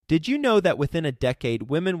Did you know that within a decade,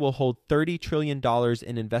 women will hold $30 trillion in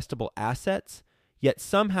investable assets? Yet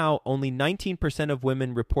somehow only 19% of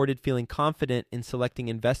women reported feeling confident in selecting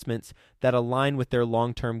investments that align with their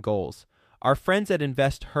long-term goals. Our friends at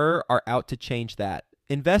InvestHer are out to change that.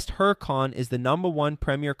 InvestHerCon is the #1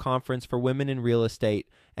 premier conference for women in real estate,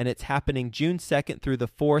 and it's happening June 2nd through the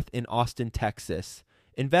 4th in Austin, Texas.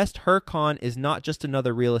 InvestHerCon is not just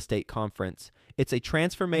another real estate conference. It's a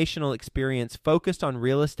transformational experience focused on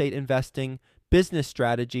real estate investing, business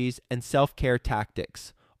strategies, and self-care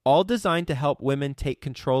tactics, all designed to help women take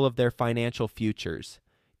control of their financial futures.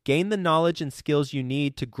 Gain the knowledge and skills you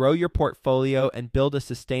need to grow your portfolio and build a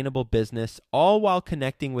sustainable business, all while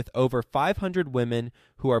connecting with over 500 women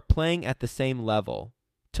who are playing at the same level.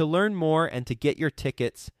 To learn more and to get your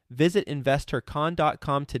tickets, visit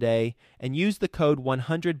InvestHerCon.com today and use the code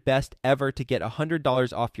 100BESTEVER to get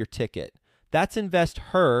 $100 off your ticket. That's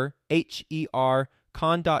InvestHer, H-E-R,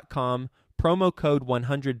 con.com, promo code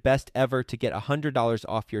 100BESTEVER to get $100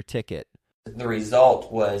 off your ticket. The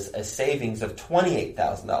result was a savings of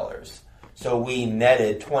 $28,000. So we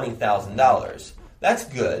netted $20,000. That's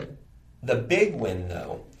good. The big win,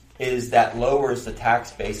 though, is that lowers the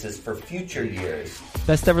tax basis for future years.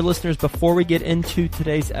 Best ever listeners, before we get into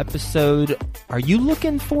today's episode, are you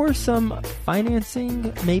looking for some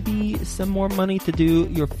financing? Maybe some more money to do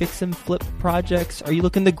your fix and flip projects? Are you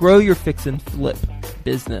looking to grow your fix and flip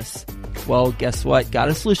business? Well, guess what? Got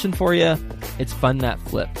a solution for you. It's Fund That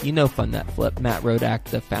Flip. You know Fund That Flip. Matt Rodak,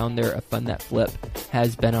 the founder of Fund That Flip,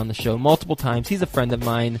 has been on the show multiple times. He's a friend of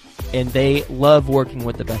mine, and they love working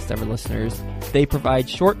with the best ever listeners. They provide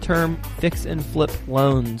short-term fix and flip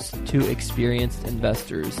loans to experienced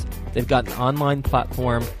investors. They've got an online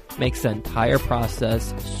platform, makes the entire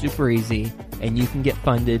process super easy, and you can get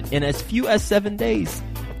funded in as few as 7 days.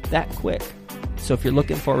 That quick. So if you're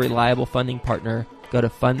looking for a reliable funding partner, go to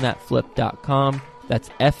fundthatflip.com. That's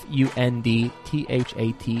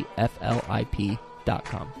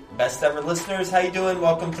fundthatflip.com. Best ever listeners, how you doing?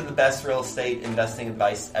 Welcome to the best real estate investing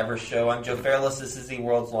advice ever show. I'm Joe Fairless. This is the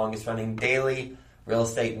world's longest running daily real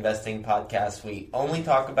estate investing podcast. We only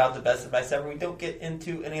talk about the best advice ever. We don't get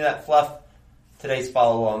into any of that fluff. Today's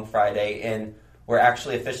Follow Along Friday, and we're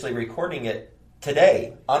actually officially recording it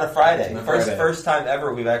today on a Friday. First time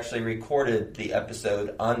ever we've actually recorded the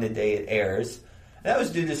episode on the day it airs. That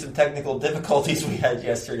was due to some technical difficulties we had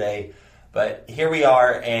yesterday, but here we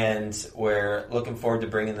are, and we're looking forward to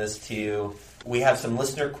bringing this to you. We have some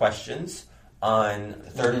listener questions on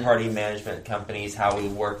third-party management companies, how we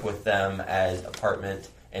work with them as apartment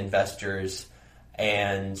investors,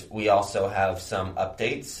 and we also have some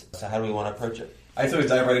updates. So how do we want to approach it? I sort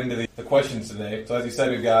of dive right into the questions today. So as you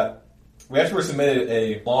said, we actually were submitted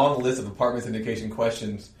a long list of apartment syndication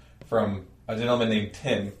questions from a gentleman named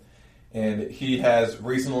Tim. And he has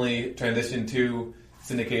recently transitioned to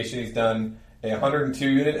syndication. He's done a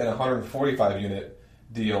 102-unit and a 145-unit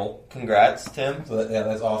deal. Congrats, Tim. So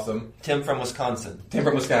that's awesome. Tim from Wisconsin.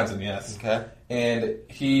 Yes. Okay. And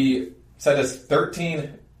he sent us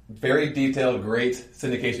 13 very detailed, great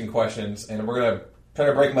syndication questions, and we're going to try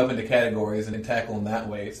to break them up into categories and tackle them that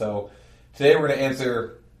way. So today we're going to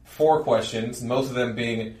answer 4 questions, most of them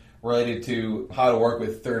being related to how to work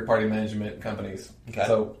with third-party management companies. Okay.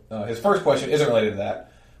 So his first question isn't related to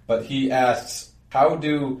that, but he asks, how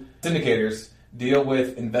do syndicators deal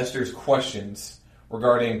with investors' questions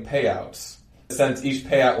regarding payouts, since each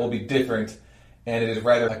payout will be different and it is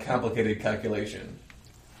rather a complicated calculation?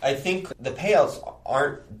 I think the payouts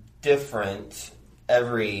aren't different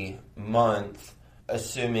every month,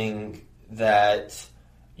 assuming that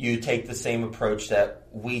you take the same approach that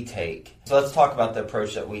we take. So let's talk about the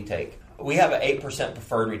approach that we take. We have an 8%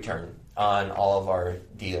 preferred return on all of our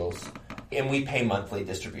deals, and we pay monthly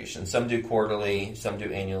distributions. Some do quarterly, some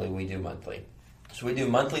do annually, we do monthly. So we do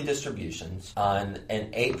monthly distributions on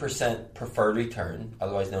an 8% preferred return,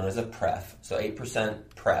 otherwise known as a pref, so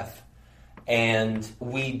 8% pref. And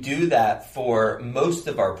we do that for most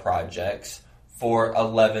of our projects for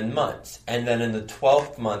 11 months. And then in the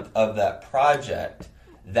 12th month of that project,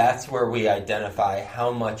 that's where we identify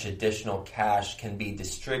how much additional cash can be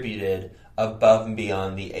distributed above and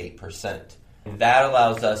beyond the 8%. That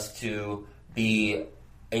allows us to be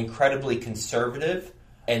incredibly conservative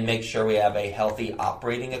and make sure we have a healthy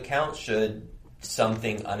operating account should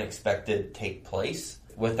something unexpected take place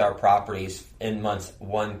with our properties in months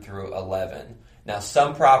 1 through 11. Now,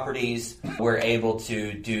 some properties we're able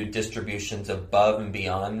to do distributions above and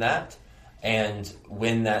beyond that. And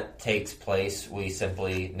when that takes place, we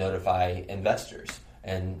simply notify investors,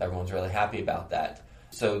 and everyone's really happy about that.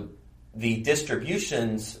 So the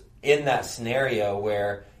distributions in that scenario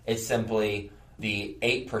where it's simply the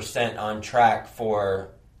 8% on track for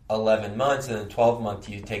 11 months, and then 12 months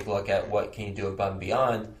you take a look at what can you do above and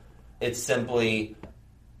beyond. It's simply,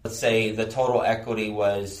 let's say the total equity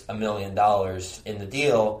was $1 million in the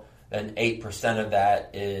deal, then 8% of that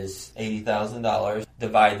is $80,000.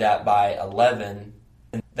 Divide that by 11,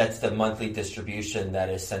 and that's the monthly distribution that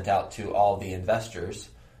is sent out to all the investors,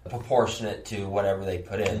 proportionate to whatever they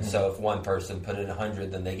put in. So if one person put in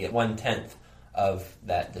 100, then they get 1/10 of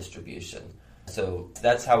that distribution. So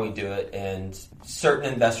that's how we do it, and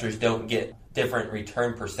certain investors don't get different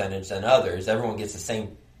return percentage than others. Everyone gets the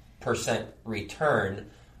same percent return,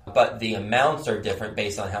 but the amounts are different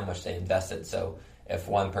based on how much they invested. So if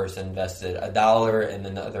one person invested $1 and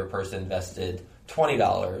another person invested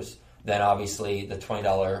 $20, then obviously the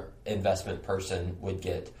 $20 investment person would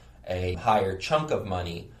get a higher chunk of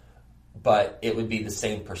money, but it would be the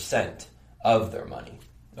same percent of their money.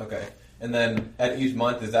 Okay. And then at each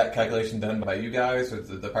month, is that calculation done by you guys, or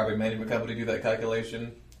does the property management company do that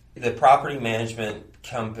calculation? The property management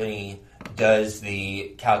company does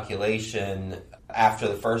the calculation after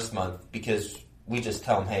the first month, because we just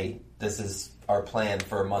tell them, hey, this is our plan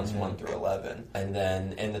for months 1 through 11. And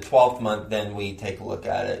then in the 12th month, then we take a look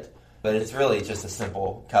at it. But it's really just a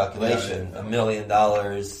simple calculation. $1 million,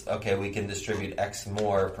 okay, we can distribute X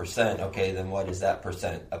more percent. Okay, then what is that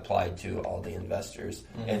percent applied to all the investors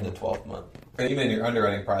in the 12th month? And even in your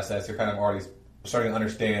underwriting process, you're kind of already starting to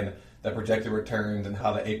understand the projected returns and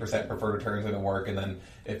how the 8% preferred return is going to work. And then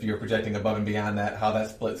if you're projecting above and beyond that, how that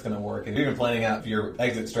split's going to work. And even planning out your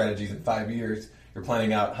exit strategies in 5 years, you're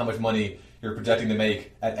planning out how much money you're projecting to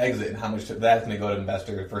make at exit and how much that's going to go to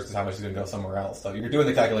investors versus how much is going to go somewhere else. So you're doing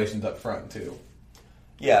the calculations up front too.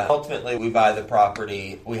 Yeah, ultimately we buy the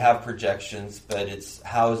property, we have projections, but it's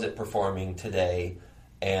how is it performing today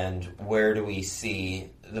and where do we see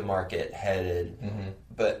the market headed.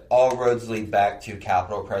 But all roads lead back to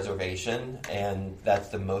capital preservation, and that's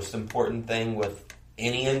the most important thing with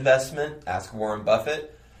any investment. Ask Warren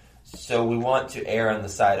Buffett. So we want to err on the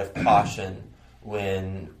side of caution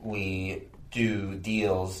when we do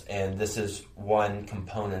deals, and this is one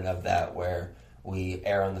component of that where we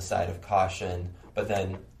err on the side of caution, but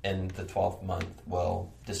then in the 12th month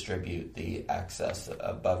we'll distribute the excess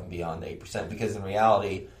above and beyond 8%, because in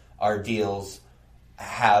reality our deals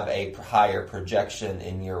have a higher projection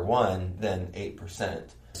in year one than 8%.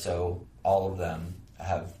 So all of them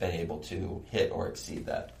have been able to hit or exceed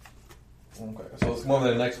that. Okay, so let's move on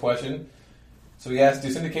to the next question. So we asked, do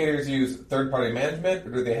syndicators use third-party management, or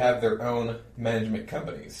do they have their own management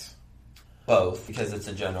companies? Both, because it's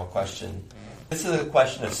a general question. This is a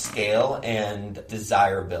question of scale and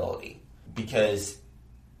desirability, because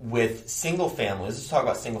with single families, let's talk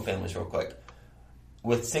about single families real quick.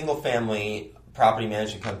 With single family property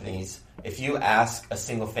management companies, if you ask a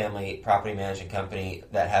single family property management company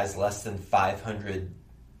that has less than 500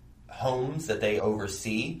 homes that they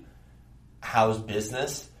oversee, how's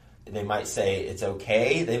business? They might say it's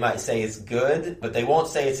okay, they might say it's good, but they won't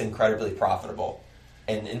say it's incredibly profitable.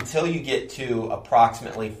 And until you get to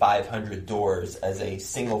approximately 500 doors as a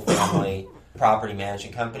single-family property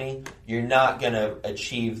management company, you're not going to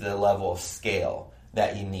achieve the level of scale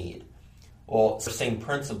that you need. Well, the same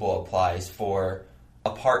principle applies for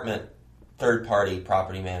apartment third-party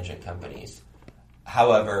property management companies.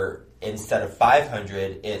 However, instead of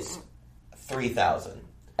 500, it's 3,000.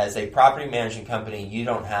 As a property management company, you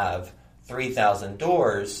don't have 3,000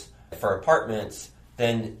 doors for apartments,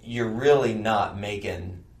 then you're really not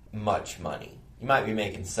making much money. You might be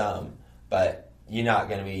making some, but you're not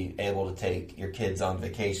going to be able to take your kids on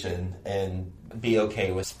vacation and be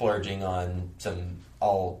okay with splurging on some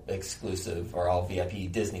all-exclusive or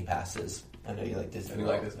all-VIP Disney passes. I know you like Disney. I do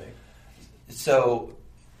like Disney. So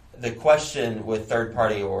the question with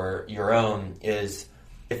third-party or your own is,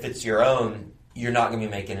 if it's your own, you're not going to be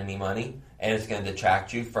making any money, and it's going to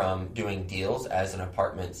detract you from doing deals as an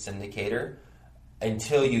apartment syndicator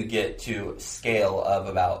until you get to scale of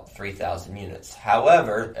about 3,000 units.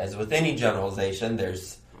 However, as with any generalization,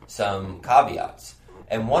 there's some caveats.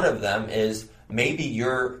 And one of them is maybe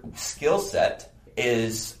your skill set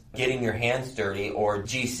is getting your hands dirty or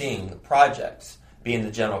GCing projects, being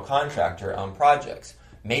the general contractor on projects.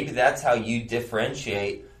 Maybe that's how you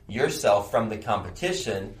differentiate yourself from the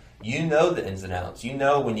competition. You know the ins and outs. You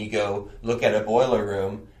know when you go look at a boiler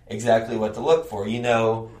room exactly what to look for. You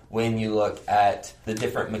know when you look at the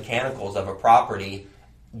different mechanicals of a property,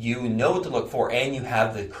 you know what to look for, and you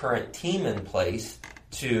have the current team in place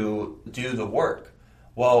to do the work.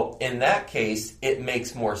 Well, in that case, it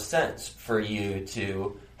makes more sense for you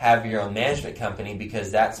to have your own management company,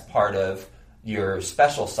 because that's part of your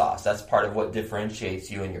special sauce. That's part of what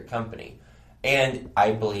differentiates you and your company. And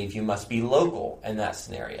I believe you must be local in that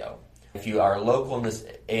scenario. If you are local in this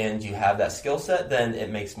and you have that skill set, then it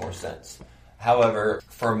makes more sense. However,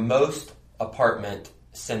 for most apartment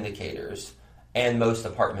syndicators and most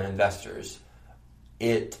apartment investors,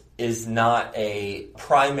 it is not a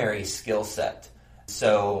primary skill set.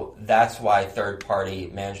 So that's why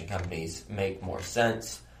third-party management companies make more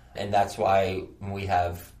sense. And that's why we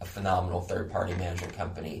have a phenomenal third-party management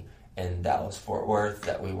company in Dallas-Fort Worth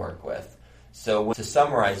that we work with. So to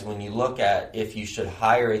summarize, when you look at if you should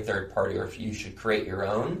hire a third party or if you should create your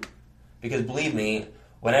own, because believe me,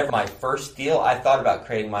 whenever my first deal, I thought about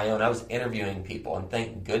creating my own. I was interviewing people, and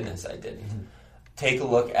thank goodness I didn't. Mm-hmm. Take a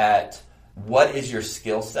look at what is your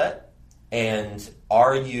skill set, and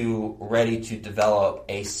are you ready to develop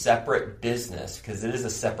a separate business, because it is a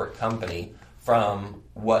separate company from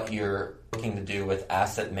what you're looking to do with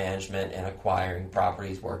asset management and acquiring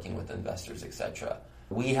properties, working with investors, etc.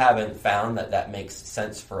 We haven't found that makes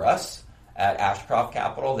sense for us at Ashcroft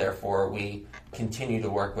Capital. Therefore, we continue to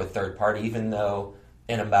work with third party, even though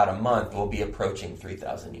in about a month we'll be approaching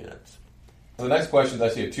 3,000 units. So the next question is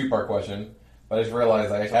actually a two-part question, but I just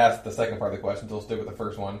realized I asked the second part of the question, so we'll stick with the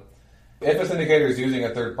first one. If a syndicator is using a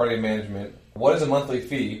third-party management, what is a monthly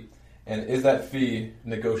fee, and is that fee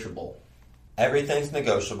negotiable? Everything's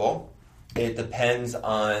negotiable. It depends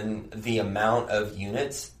on the amount of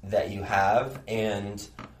units that you have and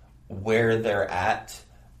where they're at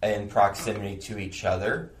in proximity to each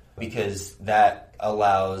other, because that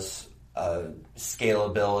allows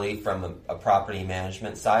scalability from a property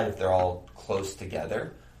management side if they're all close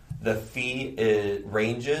together. The fee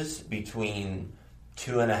ranges between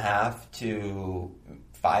 2.5% to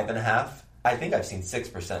 5.5%. I think I've seen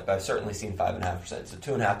 6%, but I've certainly seen 5.5%. So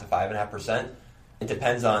 2.5% to 5.5%. It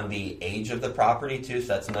depends on the age of the property too, so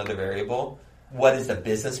that's another variable. What is the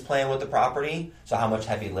business plan with the property? So how much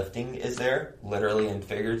heavy lifting is there, literally and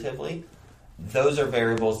figuratively? Those are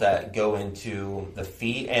variables that go into the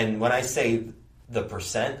fee. And when I say the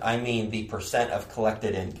percent, I mean the percent of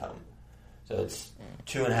collected income. So it's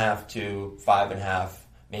 2.5% to 5.5%,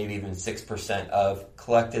 maybe even 6% of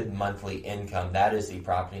collected monthly income. That is the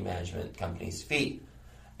property management company's fee.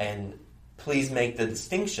 And please make the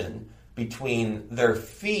distinction between their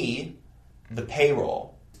fee, the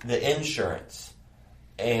payroll, the insurance,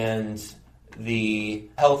 and the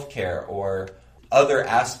healthcare or other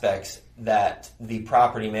aspects that the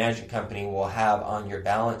property management company will have on your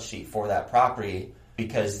balance sheet for that property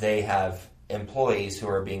because they have employees who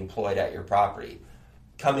are being employed at your property.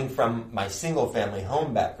 Coming from my single-family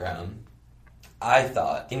home background, I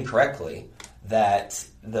thought incorrectly that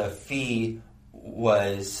the fee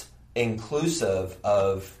was inclusive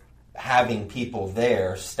of having people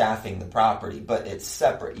there staffing the property, but it's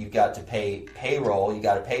separate. You've got to pay payroll, you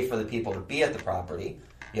got to pay for the people to be at the property,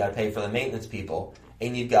 you got to pay for the maintenance people,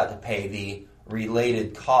 and you've got to pay the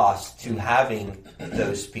related costs to having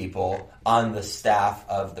those people on the staff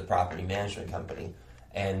of the property management company,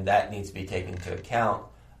 and that needs to be taken into account.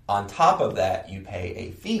 On top of that, you pay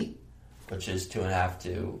a fee, which is 2.5%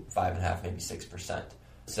 to 5.5%, maybe 6%.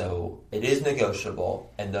 So it is negotiable,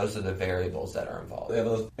 and those are the variables that are involved. Yeah,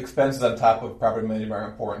 those expenses on top of property management are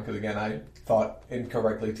important because, again, I thought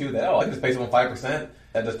incorrectly too that, I can just pay someone 5%,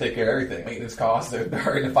 that just take care of everything. Maintenance costs, they're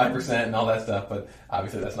already at 5% and all that stuff, but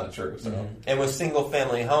obviously that's not true. So. Mm-hmm. And with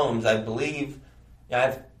single-family homes, I believe, I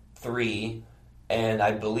have 3, and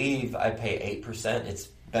I believe I pay 8%. It's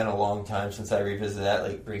been a long time since I revisited that,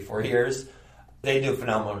 like 3-4 years. They do a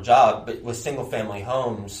phenomenal job, but with single-family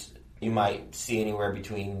homes, you might see anywhere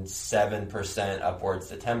between 7% upwards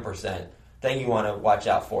to 10%. Thing you want to watch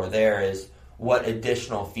out for there is what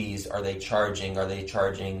additional fees are they charging? Are they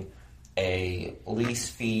charging a lease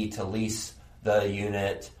fee to lease the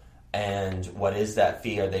unit? And what is that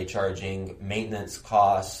fee? Are they charging maintenance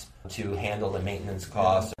costs to handle the maintenance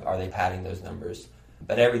costs? Are they padding those numbers?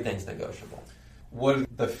 But everything's negotiable.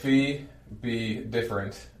 Would the fee be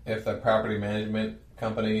different if the property management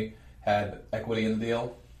company had equity in the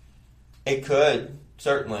deal? It could,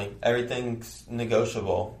 certainly. Everything's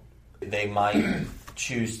negotiable. They might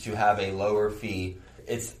choose to have a lower fee.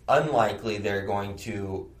 It's unlikely they're going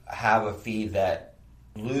to have a fee that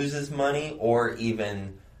loses money or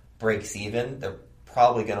even breaks even. They're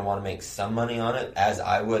probably going to want to make some money on it, as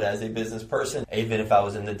I would as a business person, even if I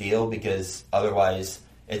was in the deal, because otherwise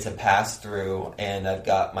it's a pass-through and I've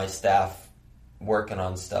got my staff working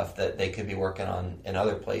on stuff that they could be working on in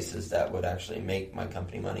other places that would actually make my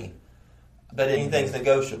company money. But anything's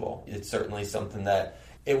negotiable. It's certainly something that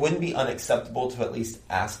it wouldn't be unacceptable to at least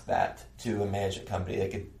ask that to a management company. They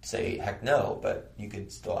could say, heck no, but you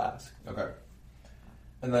could still ask. Okay.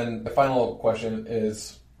 And then the final question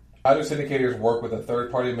is, How do syndicators work with a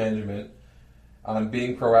third-party management on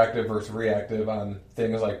being proactive versus reactive on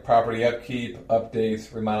things like property upkeep,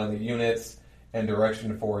 updates, remodeling the units, and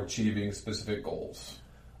direction for achieving specific goals?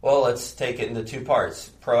 Well, let's take it into two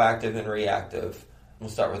parts, proactive and reactive. We'll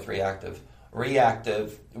start with reactive.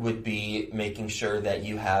 Reactive would be making sure that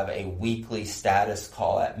you have a weekly status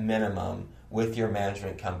call at minimum with your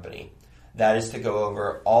management company. That is to go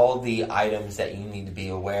over all the items that you need to be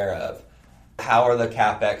aware of. How are the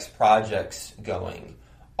CapEx projects going?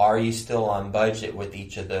 Are you still on budget with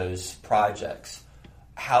each of those projects?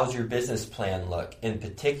 How's your business plan look? In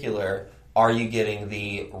particular, are you getting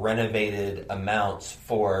the renovated amounts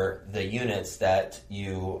for the units that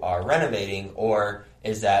you are renovating, or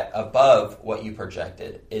is that above what you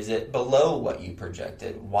projected? Is it below what you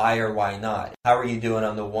projected? Why or why not? How are you doing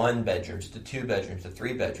on the 1 bedrooms, the 2 bedrooms, the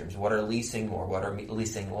 3 bedrooms? What are leasing more? What are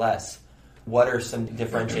leasing less? What are some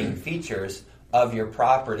differentiating features of your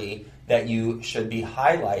property that you should be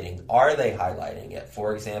highlighting? Are they highlighting it?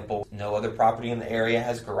 For example, no other property in the area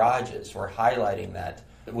has garages. We're highlighting that.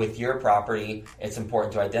 With your property, it's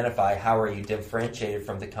important to identify how are you differentiated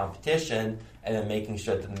from the competition, and then making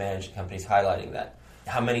sure that the management company is highlighting that.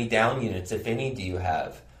 How many down units, if any, do you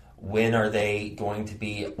have? When are they going to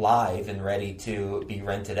be live and ready to be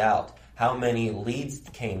rented out? How many leads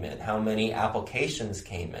came in? How many applications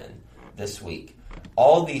came in this week?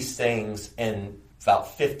 All these things and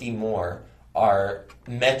about 50 more are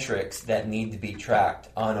metrics that need to be tracked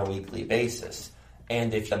on a weekly basis.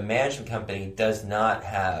 And if the management company does not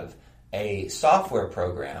have a software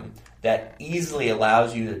program that easily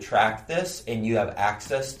allows you to track this and you have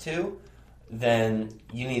access to, then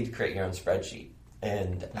you need to create your own spreadsheet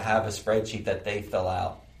and have a spreadsheet that they fill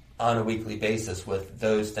out on a weekly basis with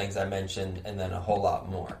those things I mentioned and then a whole lot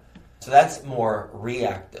more. So that's more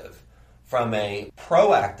reactive. From a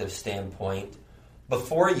proactive standpoint,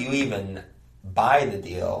 before you even buy the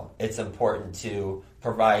deal, it's important to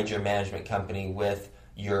provide your management company with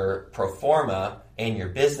your pro forma and your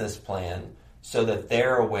business plan so that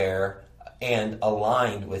they're aware and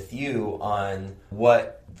aligned with you on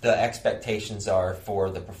what the expectations are for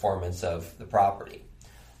the performance of the property.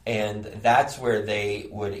 And that's where they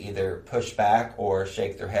would either push back or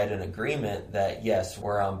shake their head in agreement that, yes,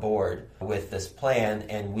 we're on board with this plan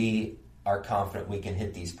and we are confident we can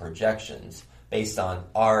hit these projections based on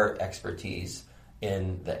our expertise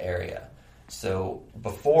in the area. So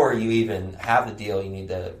before you even have the deal, you need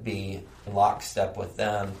to be in lockstep with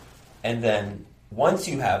them. And then once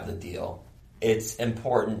you have the deal, it's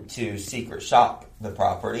important to secret shop the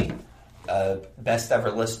property. Best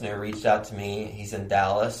ever listener reached out to me. He's in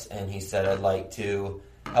Dallas, and he said, I'd like to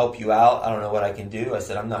help you out. I don't know what I can do. I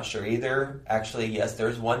said, I'm not sure either. Actually, yes,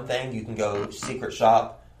 there's one thing. You can go secret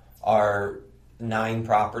shop our 9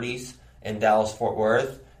 properties in Dallas-Fort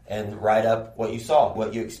Worth and write up what you saw,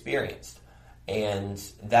 what you experienced. And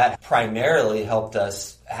that primarily helped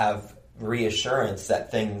us have reassurance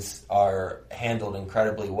that things are handled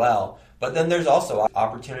incredibly well. But then there's also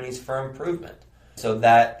opportunities for improvement. So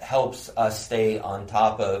that helps us stay on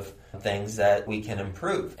top of things that we can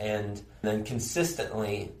improve and then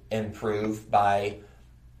consistently improve by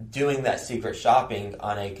doing that secret shopping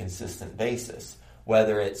on a consistent basis.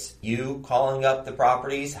 Whether it's you calling up the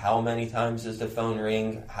properties, how many times does the phone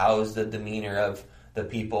ring, how's the demeanor of the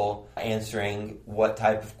people answering, what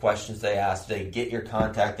type of questions they ask, they get your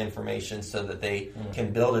contact information so that they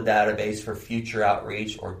can build a database for future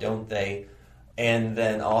outreach, or don't they? And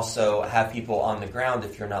then also have people on the ground,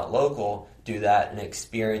 if you're not local, do that and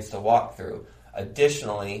experience the walkthrough.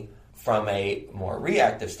 Additionally, from a more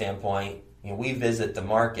reactive standpoint, we visit the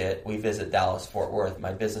market, we visit Dallas-Fort Worth,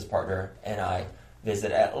 my business partner and I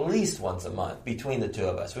visit at least once a month between the two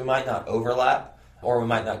of us. We might not overlap or we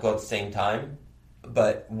might not go at the same time,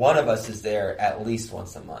 but one of us is there at least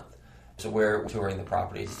once a month. So we're touring the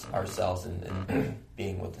properties ourselves and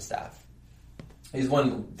being with the staff. Here's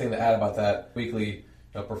one thing to add about that weekly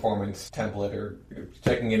performance template or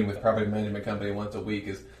checking in with a property management company once a week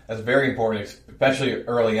that's very important, especially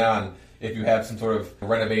early on if you have some sort of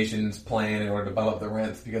renovations plan in order to bump up the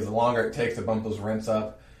rents, because the longer it takes to bump those rents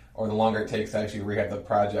up or the longer it takes to actually rehab the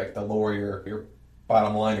project, the lower your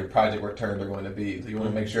bottom line, your project returns are going to be. So you want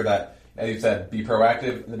to make sure that, as you said, be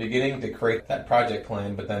proactive in the beginning to create that project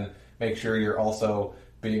plan, but then make sure you're also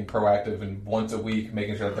being proactive and once a week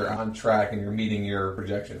making sure that they're on track and you're meeting your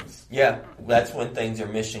projections. Yeah, that's when things are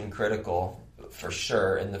mission critical for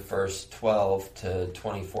sure in the first 12 to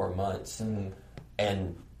 24 months.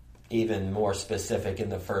 And even more specific in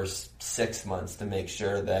the first 6 months to make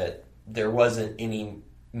sure that there wasn't any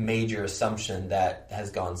major assumption that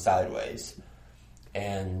has gone sideways.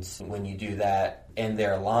 And when you do that, and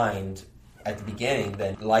they're aligned at the beginning,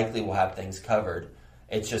 then likely we'll have things covered.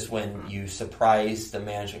 It's just when you surprise the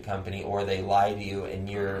management company or they lie to you and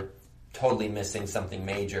you're totally missing something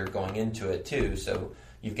major going into it too. So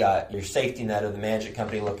you've got your safety net of the management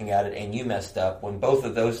company looking at it and you messed up. When both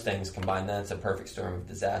of those things combine, then it's a perfect storm of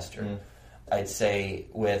disaster. I'd say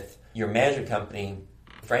with your management company,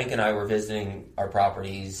 Frank and I were visiting our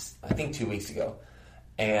properties, I think 2 weeks ago.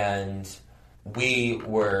 And we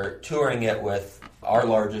were touring it with our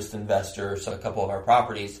largest investor, so a couple of our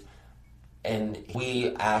properties. And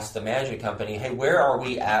we asked the management company, hey, where are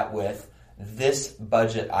we at with this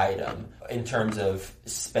budget item in terms of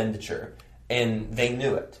expenditure? And they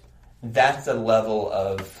knew it. That's the level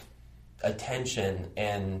of attention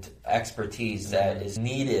and expertise that is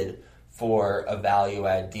needed for a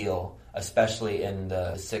value-add deal, especially in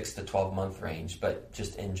the 6 to 12 month range, but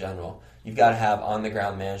just in general. You've got to have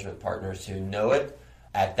on-the-ground management partners who know it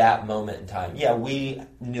at that moment in time. Yeah, we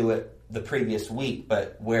knew it the previous week,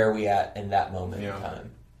 but where are we at in that moment in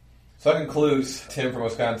time? So that concludes Tim from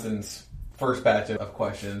Wisconsin's first batch of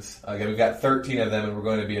questions. Again, we've got 13 of them, and we're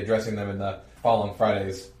going to be addressing them in the following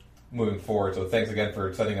Fridays moving forward. So thanks again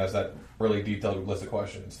for sending us that really detailed list of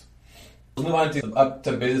questions. We'll move on to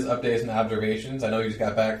some business updates and observations. I know you just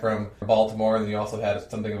got back from Baltimore, and you also had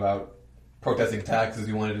something about protesting taxes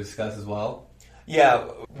you wanted to discuss as well. Yeah,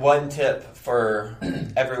 one tip for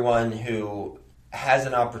everyone who has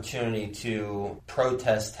an opportunity to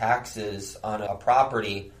protest taxes on a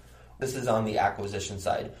property, this is on the acquisition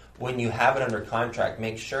side. When you have it under contract,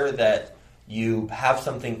 make sure that you have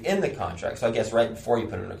something in the contract. So I guess right before you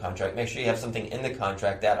put it under contract, make sure you have something in the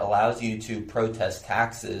contract that allows you to protest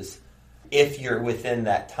taxes if you're within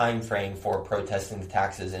that time frame for protesting the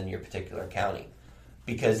taxes in your particular county.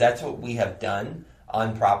 Because that's what we have done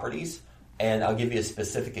on properties. And I'll give you a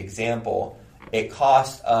specific example. It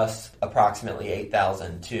cost us approximately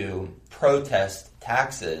 $8,000 to protest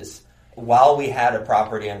taxes while we had a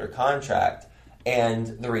property under contract, and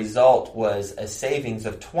the result was a savings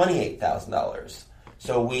of $28,000.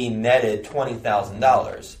 So we netted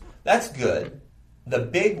 $20,000. That's good. The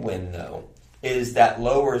big win, though, is that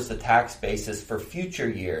lowers the tax basis for future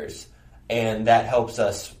years, and that helps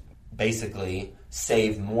us basically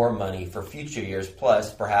save more money for future years,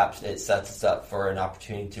 plus perhaps it sets us up for an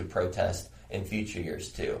opportunity to protest in future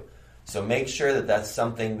years too. So make sure that that's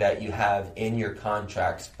something that you have in your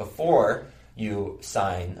contracts before you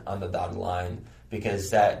sign on the dotted line, because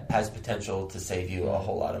that has potential to save you a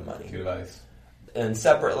whole lot of money. Good advice. And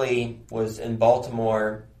separately, was in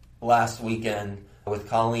Baltimore last weekend with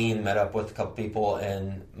Colleen, met up with a couple people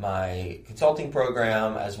in my consulting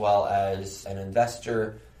program as well as an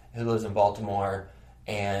investor who lives in Baltimore,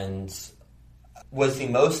 and was the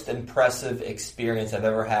most impressive experience I've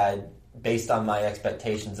ever had based on my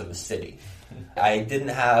expectations of a city. I didn't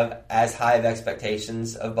have as high of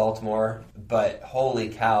expectations of Baltimore, but holy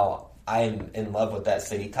cow, I am in love with that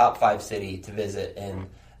city. Top 5 city to visit in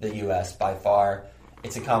the U.S. by far.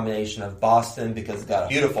 It's a combination of Boston because it's got a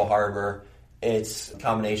beautiful harbor. It's a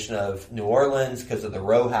combination of New Orleans because of the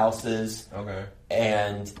row houses. Okay.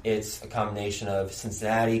 And it's a combination of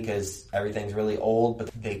Cincinnati because everything's really old,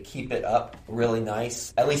 but they keep it up really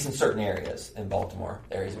nice, at least in certain areas in Baltimore,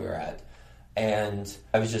 areas we were at. And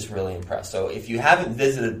I was just really impressed. So if you haven't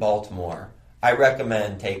visited Baltimore, I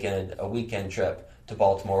recommend taking a weekend trip to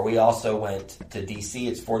Baltimore. We also went to D.C.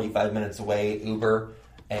 It's 45 minutes away, Uber,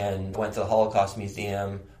 and went to the Holocaust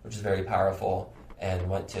Museum, which is very powerful, and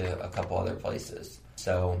went to a couple other places.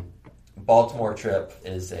 So Baltimore trip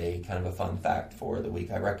is a kind of a fun fact for the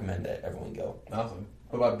week. I recommend that everyone go. Awesome.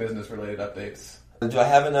 What about business-related updates? Do I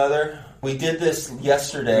have another? We did this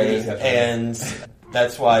yesterday, and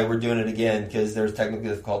that's why we're doing it again, because there's technical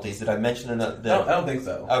difficulties. Did I mention another? I don't think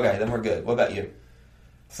so. Okay, then we're good. What about you?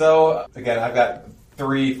 So, again, I've got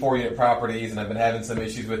 3 4-unit properties, and I've been having some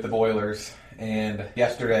issues with the boilers. And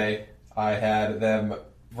yesterday, I had them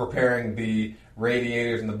repairing the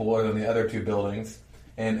radiators and the boilers on the other 2 buildings.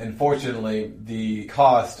 And unfortunately, the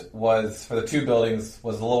cost was, for the 2 buildings,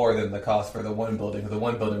 was lower than the cost for the 1 building. The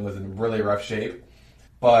 1 building was in really rough shape.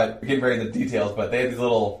 But, we're getting very into details, but they had these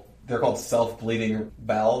little, they're called self-bleeding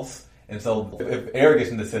valves. And so if air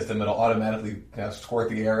gets in the system, it'll automatically kind of squirt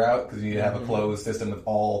the air out because you need to have a closed system with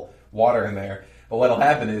all water in there. But what'll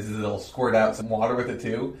happen is it'll squirt out some water with it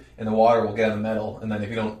too, and the water will get on the metal. And then if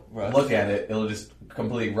you don't look at it, it'll just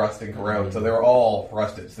completely rust and corrode. So they were all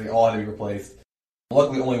rusted, so they all had to be replaced.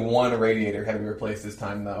 Luckily, only 1 radiator had to be replaced this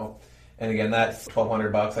time, though. And again, that's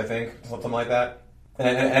 $1,200, I think, something like that.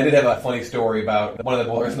 And I did have a funny story about one of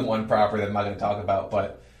the boilers in the one property that I'm not going to talk about,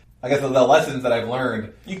 but I guess the lessons that I've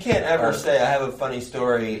learned. You can't ever say, I have a funny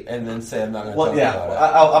story, and then say I'm not going to talk about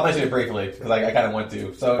it. I'll mention it briefly, because I kind of want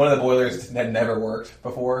to. So one of the boilers had never worked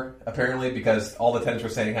before, apparently, because all the tenants were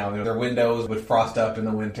saying how their windows would frost up in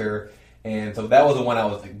the winter. And so that was the one I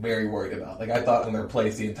was very worried about. I thought I'm going to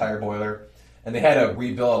replace the entire boiler. And they had to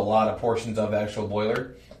rebuild a lot of portions of the actual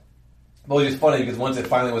boiler. But it was just funny, because once it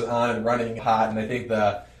finally was on and running hot, and I think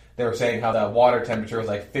they were saying how the water temperature was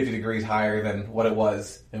 50 degrees higher than what it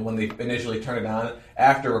was, and when they initially turned it on,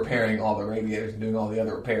 after repairing all the radiators and doing all the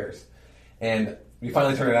other repairs. And we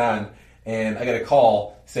finally turned it on, and I got a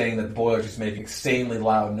call saying that the boiler just making insanely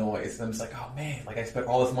loud noise. And I'm just like, oh man, I spent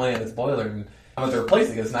all this money on this boiler, and I'm going to replace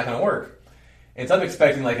it because it's not going to work. And so I'm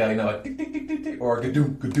expecting a tick, tick, tick, tick, tick, or a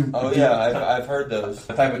gadoom, gadoom. Oh yeah, I've heard those.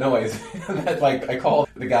 Type of noise. That's I called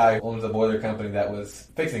the guy who owns the boiler company that was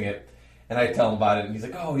fixing it. And I tell him about it, and he's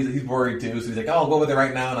like, oh, he's worried too. So he's like, oh, I'll go over there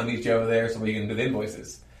right now, and I'll meet you over there so we can do the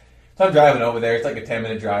invoices. So I'm driving over there. It's a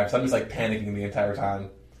 10-minute drive, so I'm just panicking the entire time.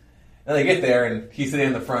 And I get there, and he's sitting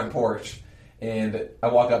on the front porch. And I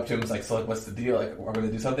walk up to him, it's so what's the deal? Are we going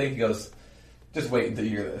to do something? He goes, just wait until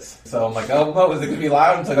you hear this. So I'm like, oh, no, is it going to be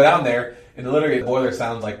loud? And so I go down there, and literally the boiler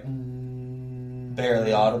sounds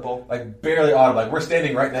barely audible. Barely audible. We're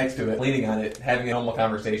standing right next to it, leaning on it, having a normal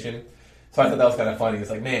conversation. So I thought that was kind of funny. It's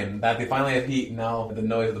man, that they finally have heat, now the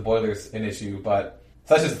noise of the boiler's an issue. But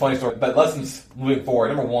so that's just a funny story. But lessons moving forward.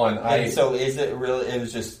 Number one, so is it really? It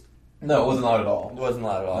was just no, it wasn't loud at all. It wasn't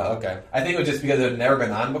loud at all. No. Okay. I think it was just because it had never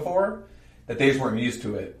been on before that they just weren't used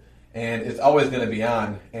to it, and it's always going to be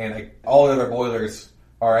on. And all the other boilers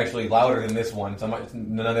are actually louder than this one. So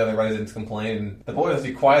none of the other residents complain. The boiler must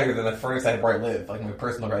be quieter than the furnace I have where I live, my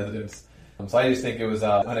personal residence. So I just think it was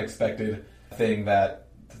an unexpected thing that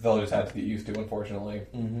they'll just have to get used to, unfortunately.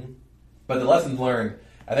 Mm-hmm. But the lessons learned,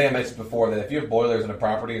 I think I mentioned before, that if you have boilers in a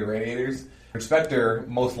property or radiators, the inspector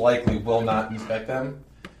most likely will not inspect them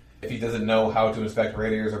if he doesn't know how to inspect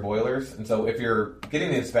radiators or boilers. And so if you're getting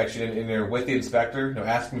the inspection and you're with the inspector,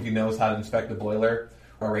 ask him if he knows how to inspect the boiler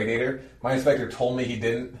or radiator. My inspector told me he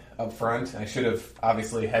didn't up front. I should have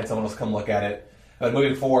obviously had someone else come look at it. But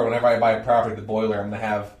moving forward, whenever I buy a property with the boiler, I'm going to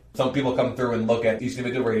have some people come through and look at each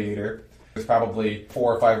individual radiator. There's probably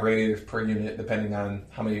 4 or 5 radiators per unit, depending on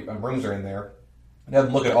how many rooms are in there. And have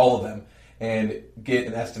them look at all of them and get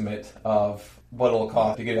an estimate of what it'll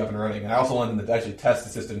cost to get it up and running. And I also wanted them to actually test the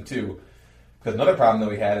system too. Because another problem that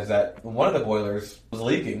we had is that one of the boilers was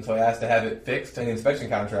leaking, so I asked to have it fixed in the inspection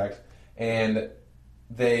contract. And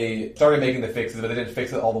they started making the fixes, but they didn't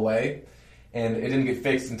fix it all the way. And it didn't get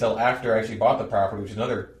fixed until after I actually bought the property, which is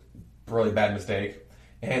another really bad mistake.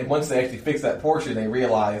 And once they actually fixed that portion, they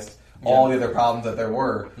realized all the other problems that there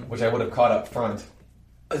were, which I would have caught up front.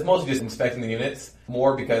 It's mostly just inspecting the units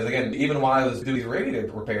more because, again, even while I was doing these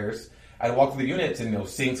radiator repairs, I'd walk through the units and,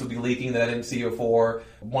 sinks would be leaking that I didn't see before.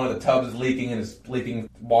 One of the tubs is leaking and is leaking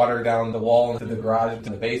water down the wall into the garage, into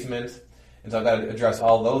the basement. And so I've got to address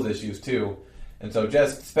all those issues too. And so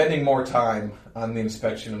just spending more time on the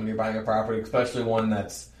inspection when you're buying a property, especially one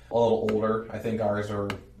that's a little older. I think ours are,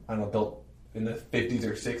 built in the 50s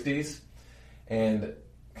or 60s. And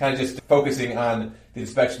kind of just focusing on the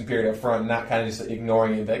inspection period up front, not kind of just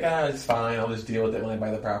ignoring it, it's fine, I'll just deal with it when I buy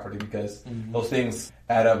the property, because those things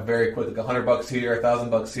add up very quickly. $100 here,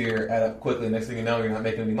 $1,000 here, add up quickly. Next thing you know, you're not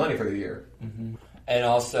making any money for the year. Mm-hmm. And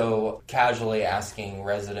also casually asking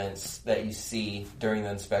residents that you see during the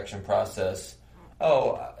inspection process,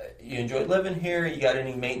 you enjoyed living here? You got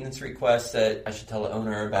any maintenance requests that I should tell the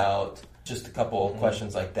owner about? Just a couple of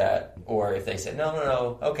questions like that. Or if they say,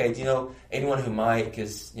 no, okay, do you know anyone who might?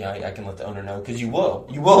 Because, I can let the owner know. Because you will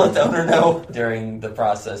let the owner know during the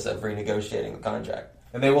process of renegotiating the contract.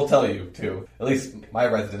 And they will tell you, too. At least my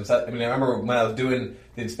residents. I remember when I was doing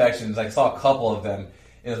the inspections, I saw a couple of them.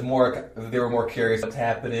 It was more, they were more curious what's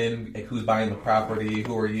happening, who's buying the property,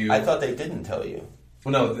 who are you. I thought they didn't tell you.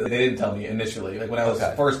 Well, no, they didn't tell me initially. When I was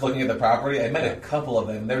first looking at the property, I met a couple of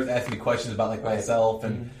them. They were asking me questions about myself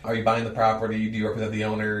and are you buying the property? Do you represent the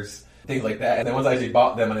owners? Things like that. And then once I actually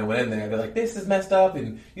bought them and I went in there, they're like, this is messed up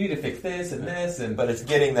and you need to fix this and this. But it's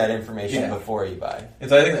getting that information before you buy. And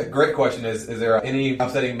so I think a great question is there any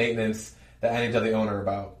upsetting maintenance that I need to tell the owner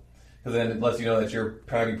about? Because then it lets you know that you're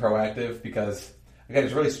trying to be proactive, because, again,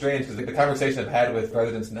 it's really strange because the conversation I've had with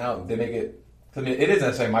residents now, they make it, it isn't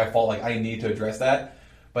necessarily my fault, I need to address that,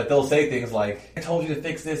 but they'll say things like, I told you to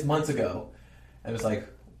fix this months ago. And it's like,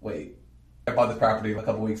 wait, I bought this property a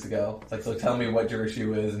couple weeks ago. It's so tell me what your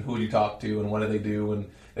issue is and who you talk to and what do they do, and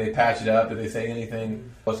they patch it up, do they say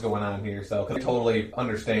anything, what's going on here? So, because I totally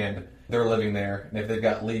understand they're living there, and if they've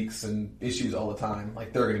got leaks and issues all the time,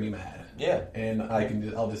 they're going to be mad. Yeah. And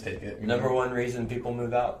I'll just take it. Number one reason people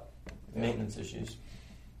move out. maintenance issues.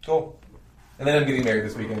 Cool. And then I'm getting married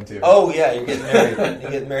this weekend too. Oh yeah, you're getting married.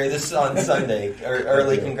 You're getting married this on Sunday.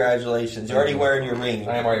 Early congratulations. You're already wearing your ring.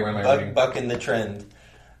 I am already wearing my ring. Bucking the trend.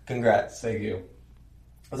 Congrats. Thank you.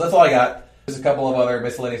 So that's all I got. There's a couple of other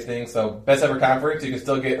miscellaneous things. So Best Ever Conference, you can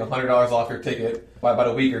still get $100 off your ticket by about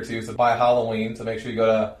a week or two. So by Halloween. So make sure you go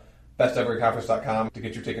to besteverconference.com to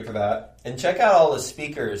get your ticket for that. And check out all the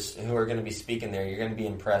speakers who are going to be speaking there. You're going to be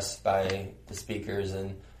impressed by the speakers,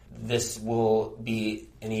 and this will be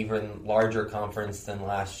an even larger conference than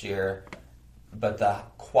last year, but the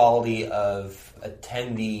quality of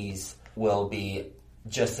attendees will be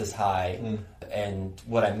just as high. And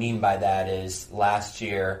what I mean by that is last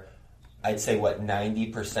year, I'd say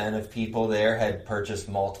 90% of people there had purchased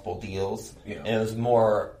multiple deals. Yeah. And it was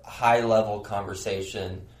more high-level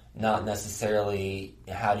conversation, not necessarily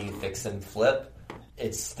how do you fix and flip.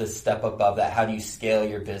 It's the step above that. How do you scale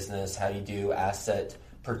your business? How do you do asset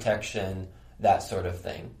protection? That sort of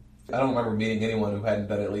thing. I don't remember meeting anyone who hadn't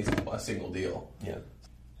done at least a single deal. Yeah.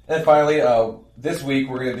 And finally, this week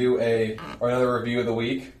we're going to do another review of the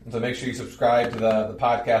week. So make sure you subscribe to the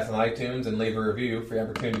podcast on iTunes and leave a review for your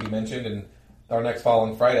opportunity to be mentioned in our next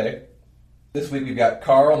following Friday. This week we've got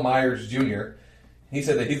Carl Myers Jr. He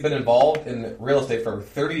said that he's been involved in real estate for over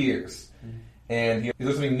 30 years. And he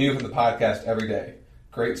learns something new from the podcast every day.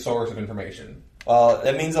 Great source of information. Well,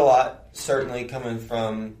 that means a lot, certainly coming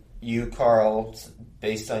from you, Carl,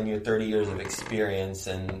 based on your 30 years of experience.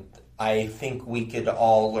 And I think we could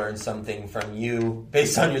all learn something from you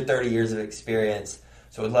based on your 30 years of experience.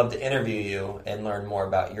 So we'd love to interview you and learn more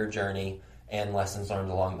about your journey and lessons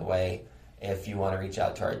learned along the way. If you want to reach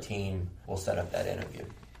out to our team, we'll set up that interview.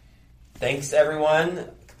 Thanks, everyone.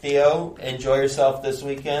 Theo, enjoy yourself this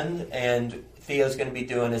weekend. And Theo's going to be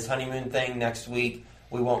doing his honeymoon thing next week.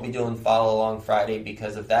 We won't be doing Follow Along Friday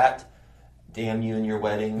because of that. Damn you and your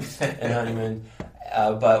weddings and honeymoon.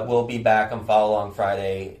 But we'll be back on Follow Along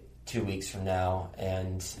Friday 2 weeks from now.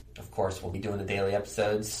 And, of course, we'll be doing the daily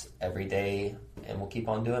episodes every day, and we'll keep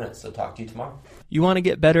on doing it. So talk to you tomorrow. You want to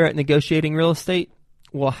get better at negotiating real estate?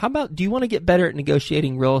 Well, how about, do you want to get better at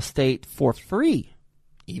negotiating real estate for free?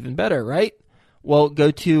 Even better, right? Well,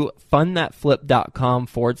 go to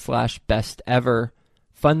fundthatflip.com/best ever.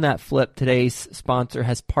 Fund That Flip, today's sponsor,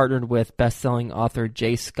 has partnered with best-selling author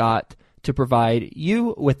Jay Scott to provide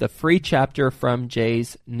you with a free chapter from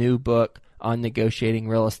Jay's new book on negotiating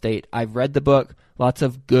real estate. I've read the book. Lots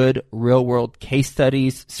of good real-world case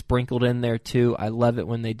studies sprinkled in there, too. I love it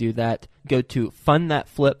when they do that. Go to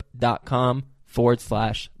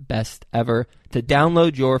fundthatflip.com/best ever to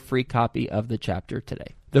download your free copy of the chapter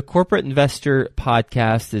today. The Corporate Investor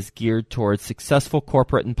Podcast is geared towards successful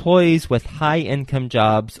corporate employees with high-income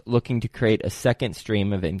jobs looking to create a second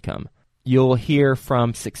stream of income. You'll hear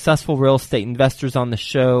from successful real estate investors on the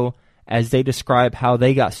show as they describe how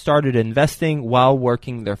they got started investing while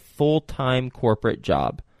working their full-time corporate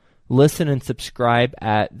job. Listen and subscribe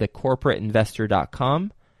at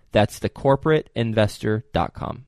thecorporateinvestor.com. That's thecorporateinvestor.com.